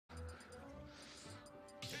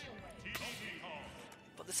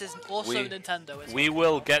But this is also Nintendo as we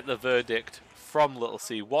will get the verdict from Little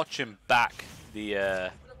C. Watch him back the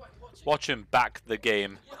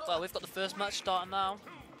game. Well, we've got the first match starting now.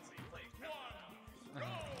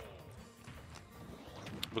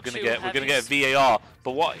 We're gonna get VAR,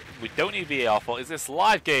 but what we don't need VAR for is this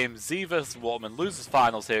live game. Z vs Waterman losers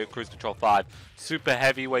finals here at Cruise Control 5. Super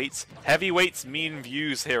heavyweights. Heavyweights mean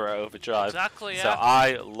views here at Overdrive. Exactly, yeah. So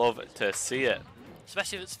I love to see it.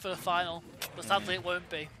 Especially if it's for the final, but sadly it won't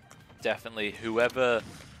be. Definitely, whoever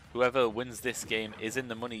wins this game is in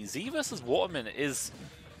the money. Z vs Waterman is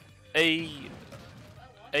a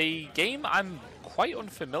game I'm quite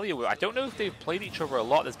unfamiliar with. I don't know if they've played each other a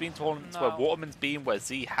lot. There's been tournaments where Waterman's been, where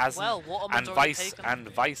Z hasn't, well, and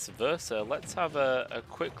vice versa. Let's have a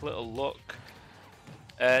quick little look.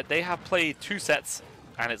 They have played 2 sets,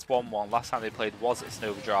 and it's 1-1. Last time they played was at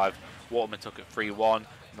Overdrive. Waterman took it 3-1. And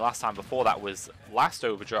the last time before that was last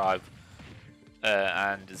Overdrive,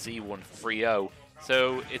 and Z won 3-0.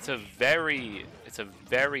 So it's a very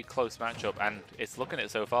close matchup, and it's looking at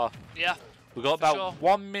it so far. Yeah. We've got about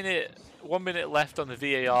 1 minute left on the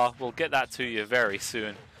VAR. We'll get that to you very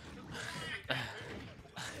soon.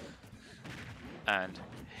 And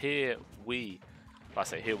here we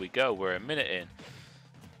go. We're a minute in.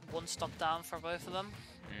 1 stop down for both of them.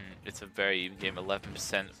 It's a very even game,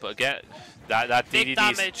 11%. But again, that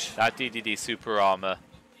DDD super armor.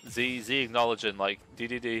 Z acknowledging like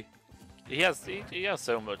DDD. He has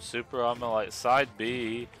so much super armor, like side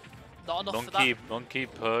B. Not enough for that. Monkey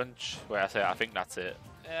punch. Where I think that's it.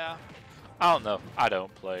 Yeah. I don't know. I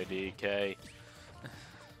don't play DK.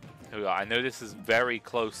 I know this is very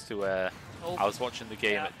close to where I was watching the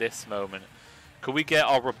game at this moment. Could we get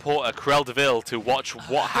our reporter Krell DeVille to watch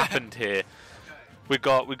what happened here? We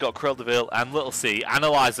got Krell DeVille and Little C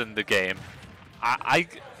analyzing the game.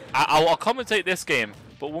 I'll commentate this game,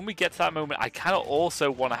 but when we get to that moment, I kind of also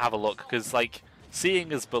want to have a look because like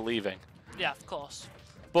seeing is believing. Yeah, of course.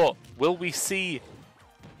 But will we see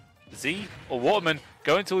Z or Waterman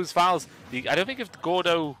going to lose finals? I don't think if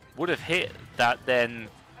Gordo would have hit that, then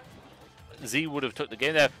Z would have took the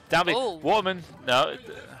game there. Down B, Waterman, no,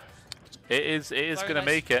 it is going to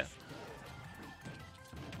make it.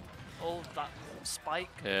 Oh, that spike.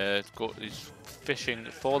 He's fishing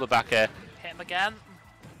for the back air. Hit him again.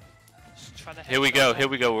 Here we go.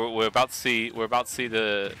 We're about to see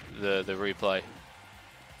the replay.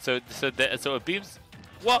 So it beams.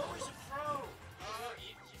 What?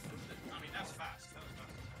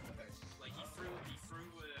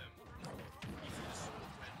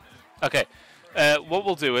 Okay, what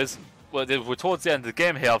we'll do is, we're towards the end of the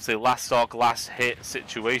game here, obviously last stock, last hit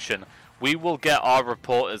situation. We will get our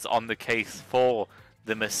reporters on the case for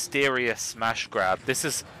the mysterious smash grab. This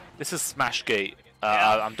is Smashgate.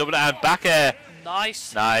 I'm doubling it and back air.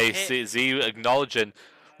 Nice. Z acknowledging.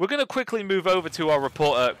 We're going to quickly move over to our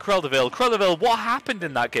reporter, Krell DeVille. Krell DeVille, what happened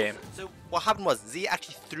in that game? So what happened was Z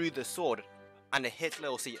actually threw the sword and it hit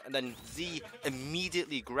Little C, and then Z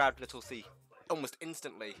immediately grabbed Little C almost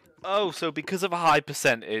instantly. Oh, so because of a high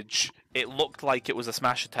percentage, it looked like it was a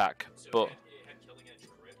smash attack, but...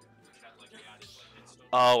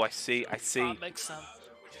 Oh, I see. That makes sense.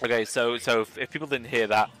 Okay, so if people didn't hear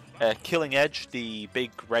that, Killing Edge, the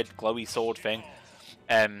big red glowy sword thing,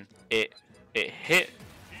 it hit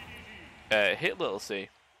Little C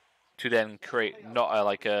to then create not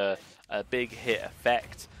like a big hit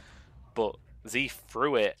effect, but Z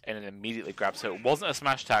threw it and it immediately grabbed. So it wasn't a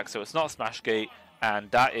smash attack, so it's not Smashgate,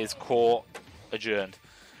 and that is court adjourned.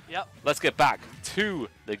 Yep. Let's get back to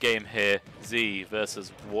the game here. Z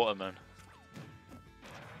versus Waterman.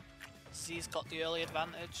 Z's got the early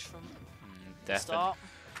advantage from the start.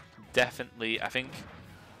 Definitely, I think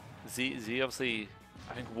Z obviously.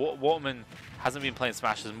 I think Waterman hasn't been playing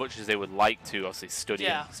Smash as much as they would like to, obviously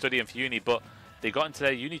studying for uni, but they got into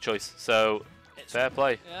their uni choice, so it's fair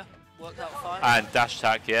play. Yeah, worked out fine. And dash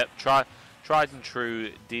attack, yep, tried and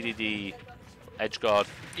true DDD edge guard.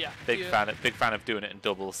 Yeah, big fan of doing it in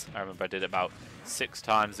doubles. I remember I did it about 6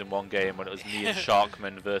 times in one game when it was me and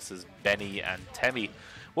Sharkman versus Benny and Temmie.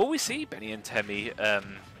 Well, we see Benny and Temmie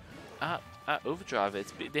at Overdrive.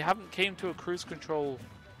 They haven't came to a cruise control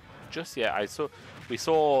just yet. We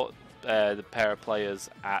saw the pair of players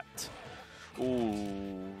at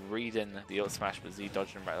reading the Up Smash, but Z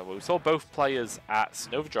dodging right away. We saw both players at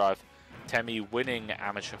Overdrive. Temmie winning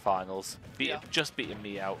amateur finals, just beating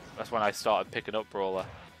me out. That's when I started picking up Brawler.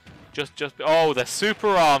 Oh, the super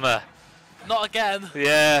armor! Not again.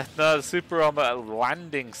 Yeah, no, the super armor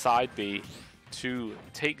landing side B to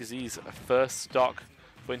take Z's first stock.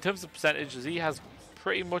 But in terms of percentage, Z has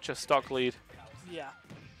pretty much a stock lead. Yeah.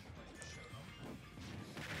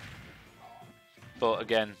 but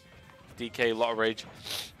again, DK, a lot of rage.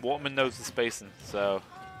 Waterman knows the spacing, so...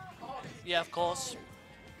 Yeah, of course.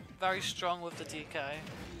 Very strong with the DK.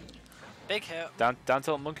 Big hit. Down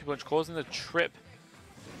tilt monkey punch causing the trip.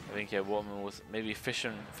 I think, yeah, Waterman was maybe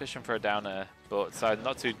fishing for a down air, but decided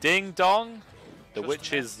not to. Ding dong! The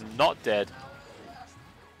witch is not dead.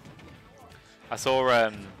 I saw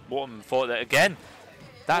Waterman fought that again.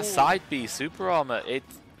 That side B super armor,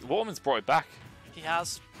 Waterman's brought it back. He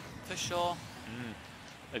has, for sure.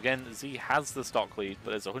 Again, Z has the stock lead,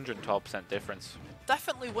 but there's a 112% difference.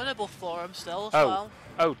 Definitely winnable for him still as well.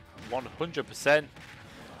 Oh, 100%.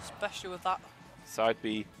 Especially with that. Side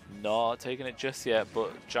B not taking it just yet,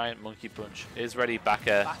 but giant monkey punch is ready. Back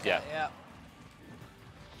air. Yeah.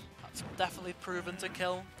 That's definitely proven to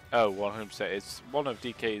kill. Oh, 100%. It's one of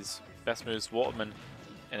DK's best moves. Waterman,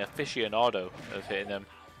 an aficionado of hitting them.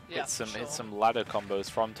 Yeah, hit some ladder combos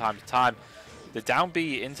from time to time. The down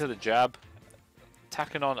B into the jab,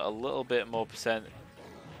 tacking on a little bit more percent.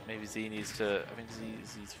 Maybe Z needs to. I think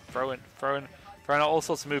Z's throwing out all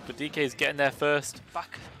sorts of moves, but DK's getting there first.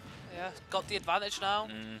 Back. Yeah, got the advantage now.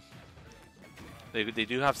 They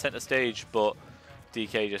do have center stage, but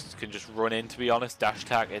DK can just run in. To be honest, dash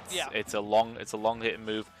attack. It's a long hitting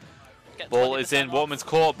move. Ball is in. Waterman's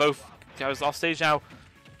caught. Both guys off stage now.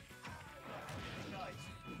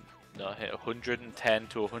 No, hit 110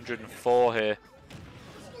 to 104 here.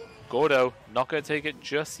 Gordo not going to take it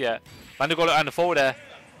just yet. Manda Gordo and the forward air.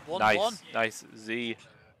 Nice. Z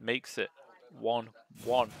makes it 1-1.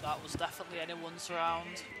 That was definitely anyone's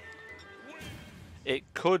round.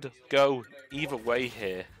 It could go either way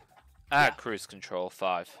here at Cruise Control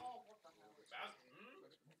 5.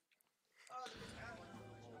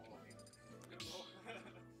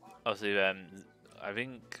 Obviously,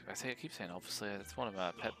 I keep saying obviously, that's one of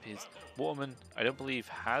my pet peeves. Waterman, I don't believe,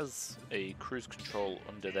 has a Cruise Control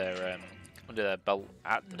under their belt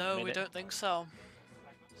at the minute. No, we don't think so.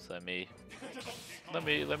 So let me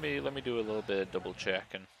do a little bit of double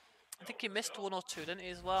checking. I think he missed one or two, didn't he,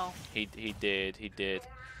 as well? He did.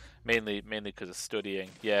 Mainly because of studying.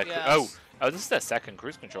 Yeah. Yes. Oh, this is their second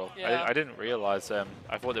Cruise Control. Yeah. I didn't realize. I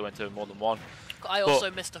thought they went to more than one. I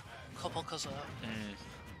also missed a couple because of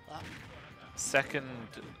that. Second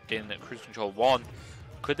in Cruise Control 1.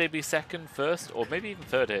 Could they be second, first, or maybe even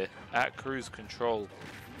third here at Cruise Control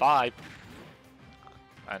 5?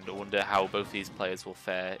 And I wonder how both these players will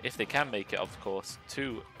fare if they can make it, of course,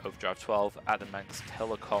 to Overdrive 12 at the Manx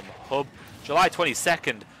Telecom Hub. July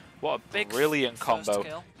 22nd. What a Big brilliant combo.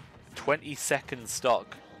 Kill. 20-second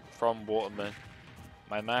stock from Waterman.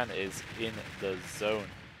 My man is in the zone.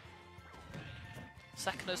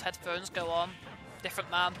 Second those headphones go on.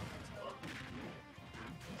 Different man.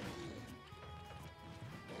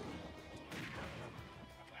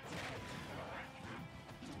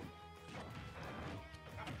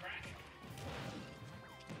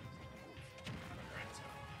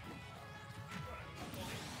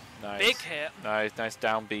 Nice. Big hit. Nice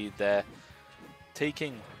down B there.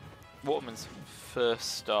 Taking Waterman's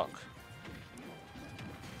first stock.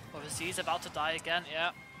 Obviously, he's about to die again.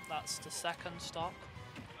 Yeah, that's the second stock.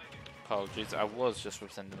 Apologies, I was just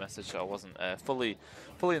sending a message, so I wasn't fully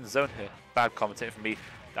in the zone here. Bad commentating from me.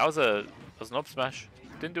 That was an up smash.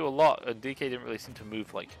 Didn't do a lot, and DK didn't really seem to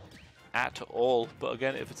move like at all. But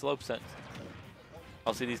again, if it's low percent,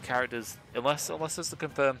 obviously these characters, unless it's to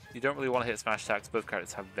confirm, you don't really want to hit smash attacks. Both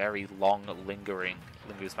characters have very long, lingering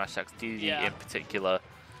smash attacks. Dedede in particular,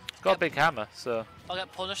 he's got a big hammer, so I'll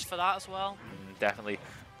get punished for that as well. Definitely.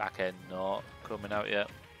 Back end not coming out yet.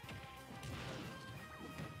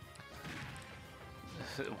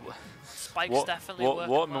 Spike's definitely working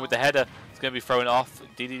Waterman well. with the header. It's going to be thrown off.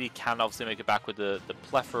 Dedede can obviously make it back with the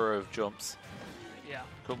plethora of jumps. Yeah.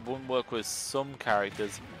 Wouldn't work with some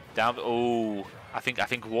characters. Down. Oh, I think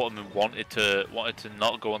Waterman wanted to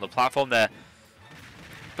not go on the platform there.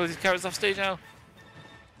 Both these characters off stage now.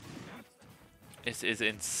 This is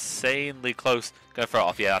insanely close. Going to throw it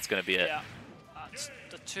off. Yeah, that's going to be it. Yeah. That's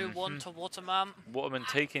the 2-1 to Waterman. Waterman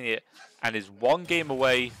taking it and is one game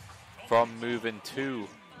away from moving to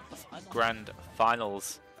grand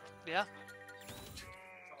finals. Yeah.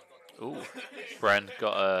 Ooh, Bren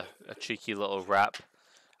got a cheeky little wrap.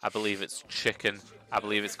 I believe it's chicken. I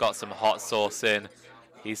believe it's got some hot sauce in.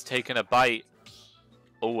 He's taken a bite.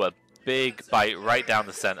 Oh, a big bite right down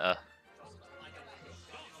the center.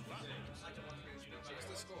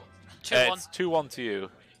 2-1. It's 2-1 to you.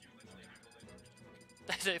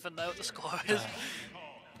 They don't even know what the score is.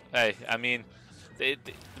 Hey, I mean, They're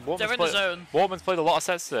in the zone. Waterman's played a lot of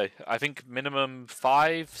sets today. I think minimum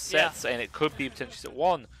 5 sets, and it could be potentially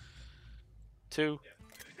 1, 2,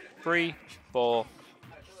 3, 4,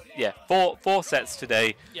 yeah, four sets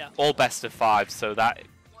today, Yeah. all best of 5. So that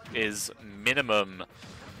is minimum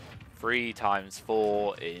 3 times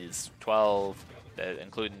 4 is 12,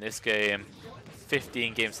 including this game,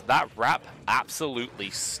 15 games. That wrap absolutely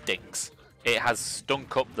stinks. It has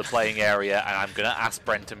stunk up the playing area, and I'm gonna ask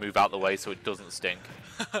Brent to move out the way so it doesn't stink.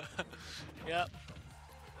 Yep.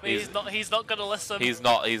 He's not gonna listen. He's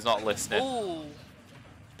not listening. Ooh.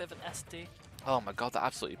 Bit of an SD. Oh my god, that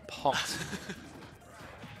absolutely popped.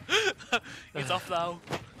 He's off now.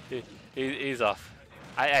 He's off.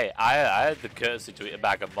 I had the courtesy to eat a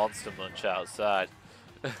bag of Monster Munch outside.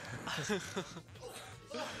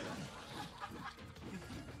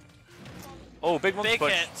 Oh, big monkey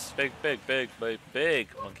punch. Hit. Big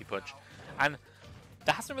monkey punch. And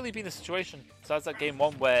there hasn't really been a situation besides that game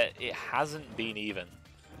 1 where it hasn't been even.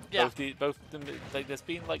 Yeah. Both them, like, there's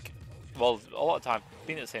been like, well, a lot of time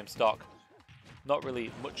been at the same stock. Not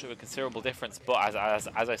really much of a considerable difference, but as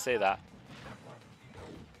I say that.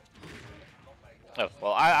 Oh,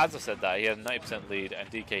 well, as I said that, he had a 90% lead,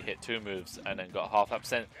 and DK hit 2 moves and then got half that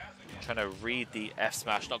percent. Trying to read the F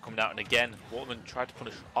smash, not coming out, and again, Waterman tried to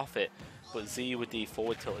punish off it, but Z with the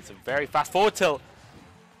forward tilt. It's a very fast forward tilt.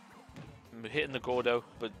 Hitting the Gordo,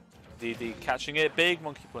 but Dedede catching it. Big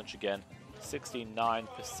monkey punch again. 69%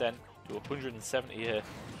 to 170 here.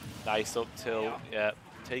 Nice up tilt. Yeah,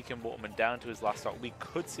 taking Waterman down to his last stock. We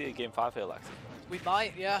could see a game 5 here, Lexi. We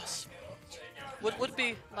might, yes. Would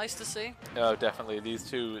be nice to see. Oh, definitely. These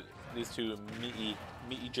two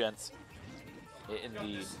meaty gents hitting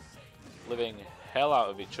the living hell out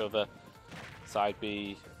of each other. Side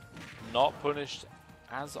B not punished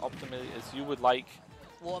as optimally as you would like.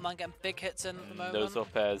 Waterman getting big hits in at the moment. Those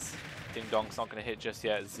up airs. Ding Dong's not going to hit just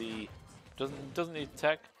yet. Z doesn't need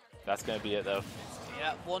tech. That's going to be it though.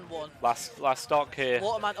 Yeah, 1-1. Last stock here.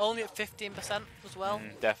 Waterman only at 15% as well.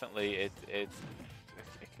 Definitely, it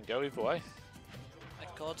can go either way. My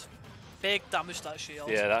God, big damage to that shield.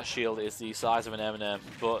 Yeah, that shield is the size of an M&M,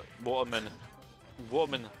 but Waterman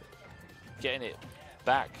getting it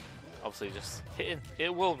back. Obviously, just hitting.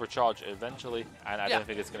 It will recharge eventually, and I don't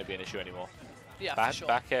think it's going to be an issue anymore. Yeah, for sure.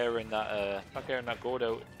 Back air in that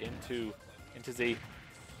Gordo into Z.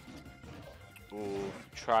 Ooh,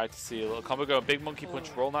 tried to see a little combo go. Big monkey punch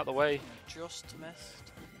rolling out the way. Just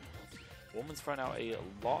missed. Woman's thrown out a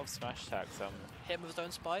lot of smash attacks. Hit him with his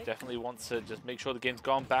own spike. Definitely wants to just make sure the game's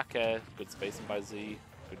gone. Back air. Good spacing by Z.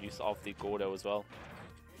 Good use of the Gordo as well.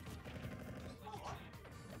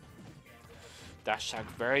 Dash tag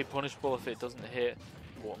very punishable if it doesn't hit.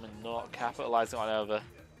 Waterman not capitalizing on it over.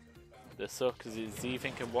 The suck because Z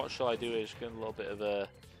thinking, what shall I do? Just getting a little bit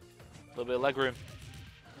of leg room.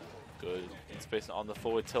 Good spacing on the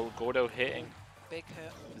forward tilt. Gordo hitting. Big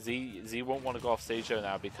hit. Z won't want to go off stage though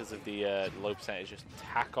now because of the low percentage. Just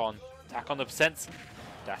tack on the percents.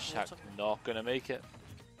 Dash tag not gonna make it.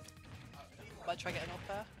 Might try getting up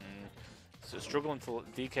there. So struggling to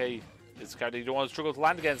DK is kind of, you don't want to struggle to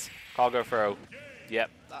land against cargo throw.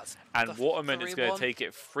 Yep. And Waterman is going to take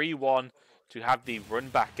it 3-1 to have the run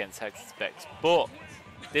back against Hexapex. But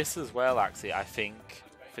this as well, actually, I think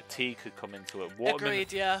fatigue could come into it.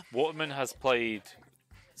 Agreed, yeah. Waterman has played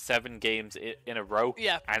 7 games in a row,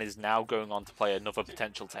 and is now going on to play another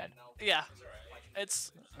potential 10. Yeah,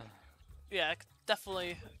 it's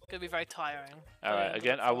definitely gonna be very tiring. All right,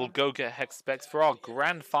 again, I will go get Hexapex for our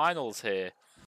grand finals here.